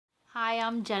Hi,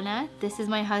 I'm Jenna. This is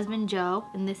my husband Joe,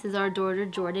 and this is our daughter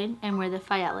Jordan, and we're the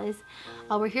Fiellas.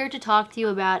 We're here to talk to you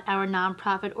about our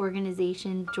nonprofit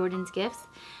organization, Jordan's Gifts.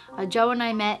 Joe and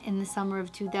I met in the summer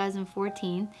of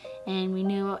 2014, and we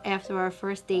knew after our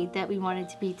first date that we wanted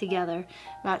to be together.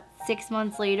 About 6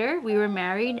 months later, we were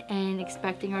married and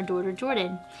expecting our daughter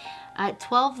Jordan. At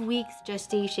 12 weeks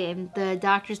gestation, the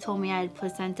doctors told me I had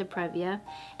placenta previa.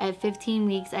 At 15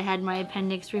 weeks, I had my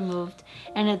appendix removed.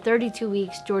 And at 32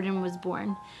 weeks, Jordan was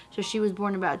born. So she was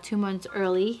born about 2 months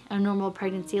early. A normal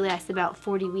pregnancy lasts about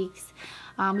 40 weeks.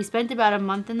 We spent about a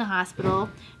month in the hospital,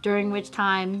 during which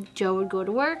time Joe would go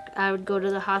to work. I would go to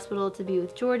the hospital to be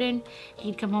with Jordan.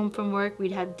 He'd come home from work,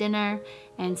 we'd have dinner,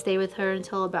 and stay with her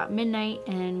until about midnight,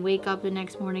 and wake up the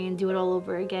next morning and do it all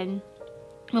over again.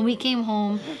 When we came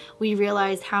home, we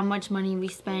realized how much money we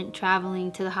spent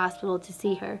traveling to the hospital to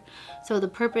see her. So the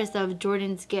purpose of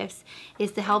Jordan's Gifts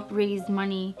is to help raise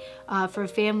money for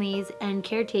families and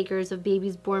caretakers of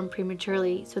babies born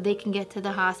prematurely so they can get to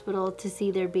the hospital to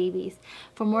see their babies.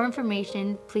 For more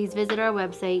information, please visit our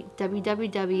website,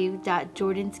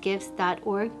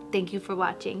 www.jordansgifts.org. Thank you for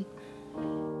watching.